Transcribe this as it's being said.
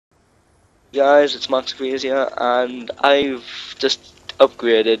Guys, it's Max Freeze here, and I've just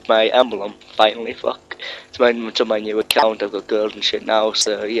upgraded my emblem, finally, fuck. To my new account. I've got gold and shit now,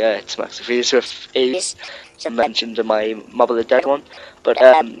 so yeah, it's Max Freeze with Ace, as I mentioned in my Mob of the Dead one. But,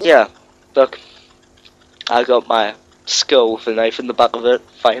 yeah, look, I got my skull with a knife in the back of it,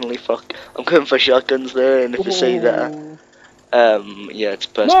 finally, fuck. I'm going for shotguns there, and if you see that, yeah, it's a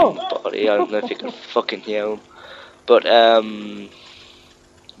person in the body, I don't know if you can fucking hear him. But,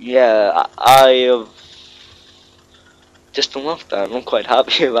 yeah, I have just unlocked that. I'm quite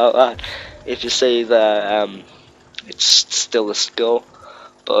happy about that. If you see that, it's still a skull,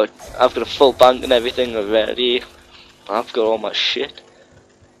 but I've got a full bank and everything already. I've got all my shit.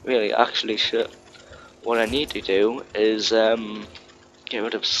 Really, actually, shit. What I need to do is get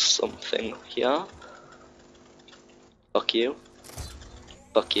rid of something here. Fuck you.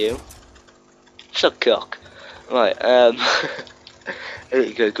 Fuck you. Suck cock. Right. There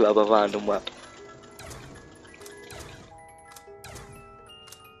you go. Grab a random weapon.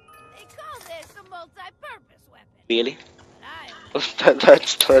 Really?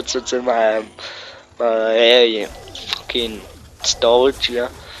 that's what's in my area. Fucking storage, yeah.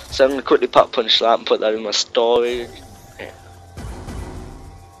 So I'm gonna quickly pop punch that and put that in my storage. Yeah.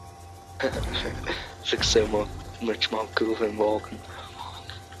 It's like so much more cool than walking.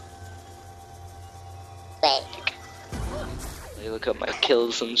 You look at my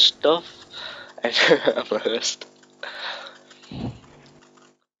kills and stuff, and I'm rehearsed.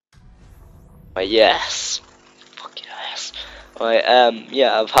 Right, yes. Right,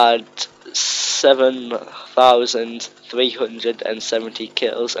 yeah, I've had 7,370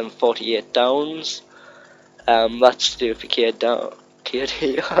 kills and 48 downs. That's to do with the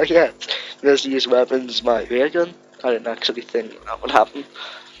KD. Oh yeah, let's use weapons, my ray gun. I didn't actually think that would happen,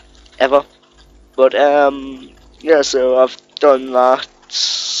 ever. But, yeah, so I've done that.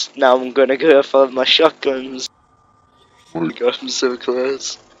 Now I'm gonna go for my shotguns. Oh my god, I'm so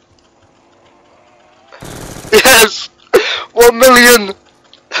close. Yes! 1 million!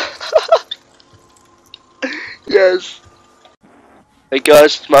 Yes! Hey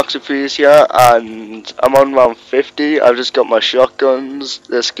guys, it's Max Freeze here, and I'm on round 50. I've just got my shotguns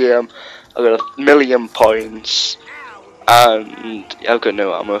this game. I've got 1,000,000 points, and I've got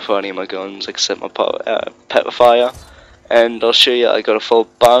no ammo for any of my guns except my petrifier. And I'll show you, I got a full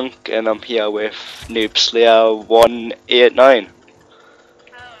bank, and I'm here with Noob Slayer 189.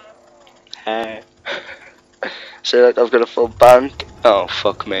 Hey. So like, I've got a full bank. Oh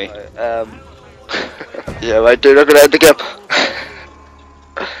fuck me. Yeah, right, dude, I'm gonna end the game.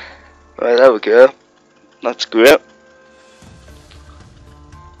 Right, there we go. That's great.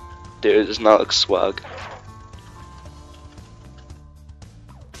 Dude, it's not like swag.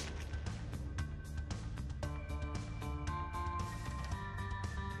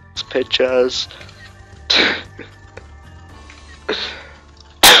 It's pictures.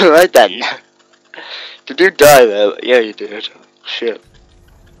 Right then. Did you die there? Yeah, you did. Shit.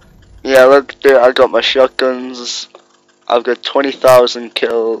 Yeah, look, dude, I got my shotguns. I've got 20,000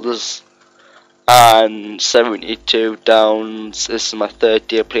 kills and 72 downs. This is my third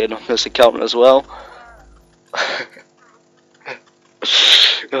day playing on this account as well.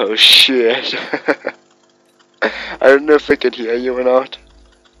 Oh shit. I don't know if I could hear you or not.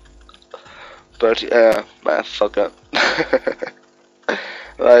 But yeah, man, fuck up.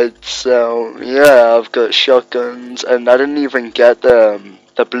 Right, so yeah, I've got shotguns, and I didn't even get the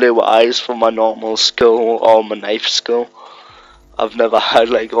blue eyes for my normal skull or my knife skull. I've never had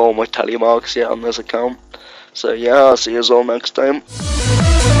like all my tally marks yet on this account. So yeah, I'll see you all next time.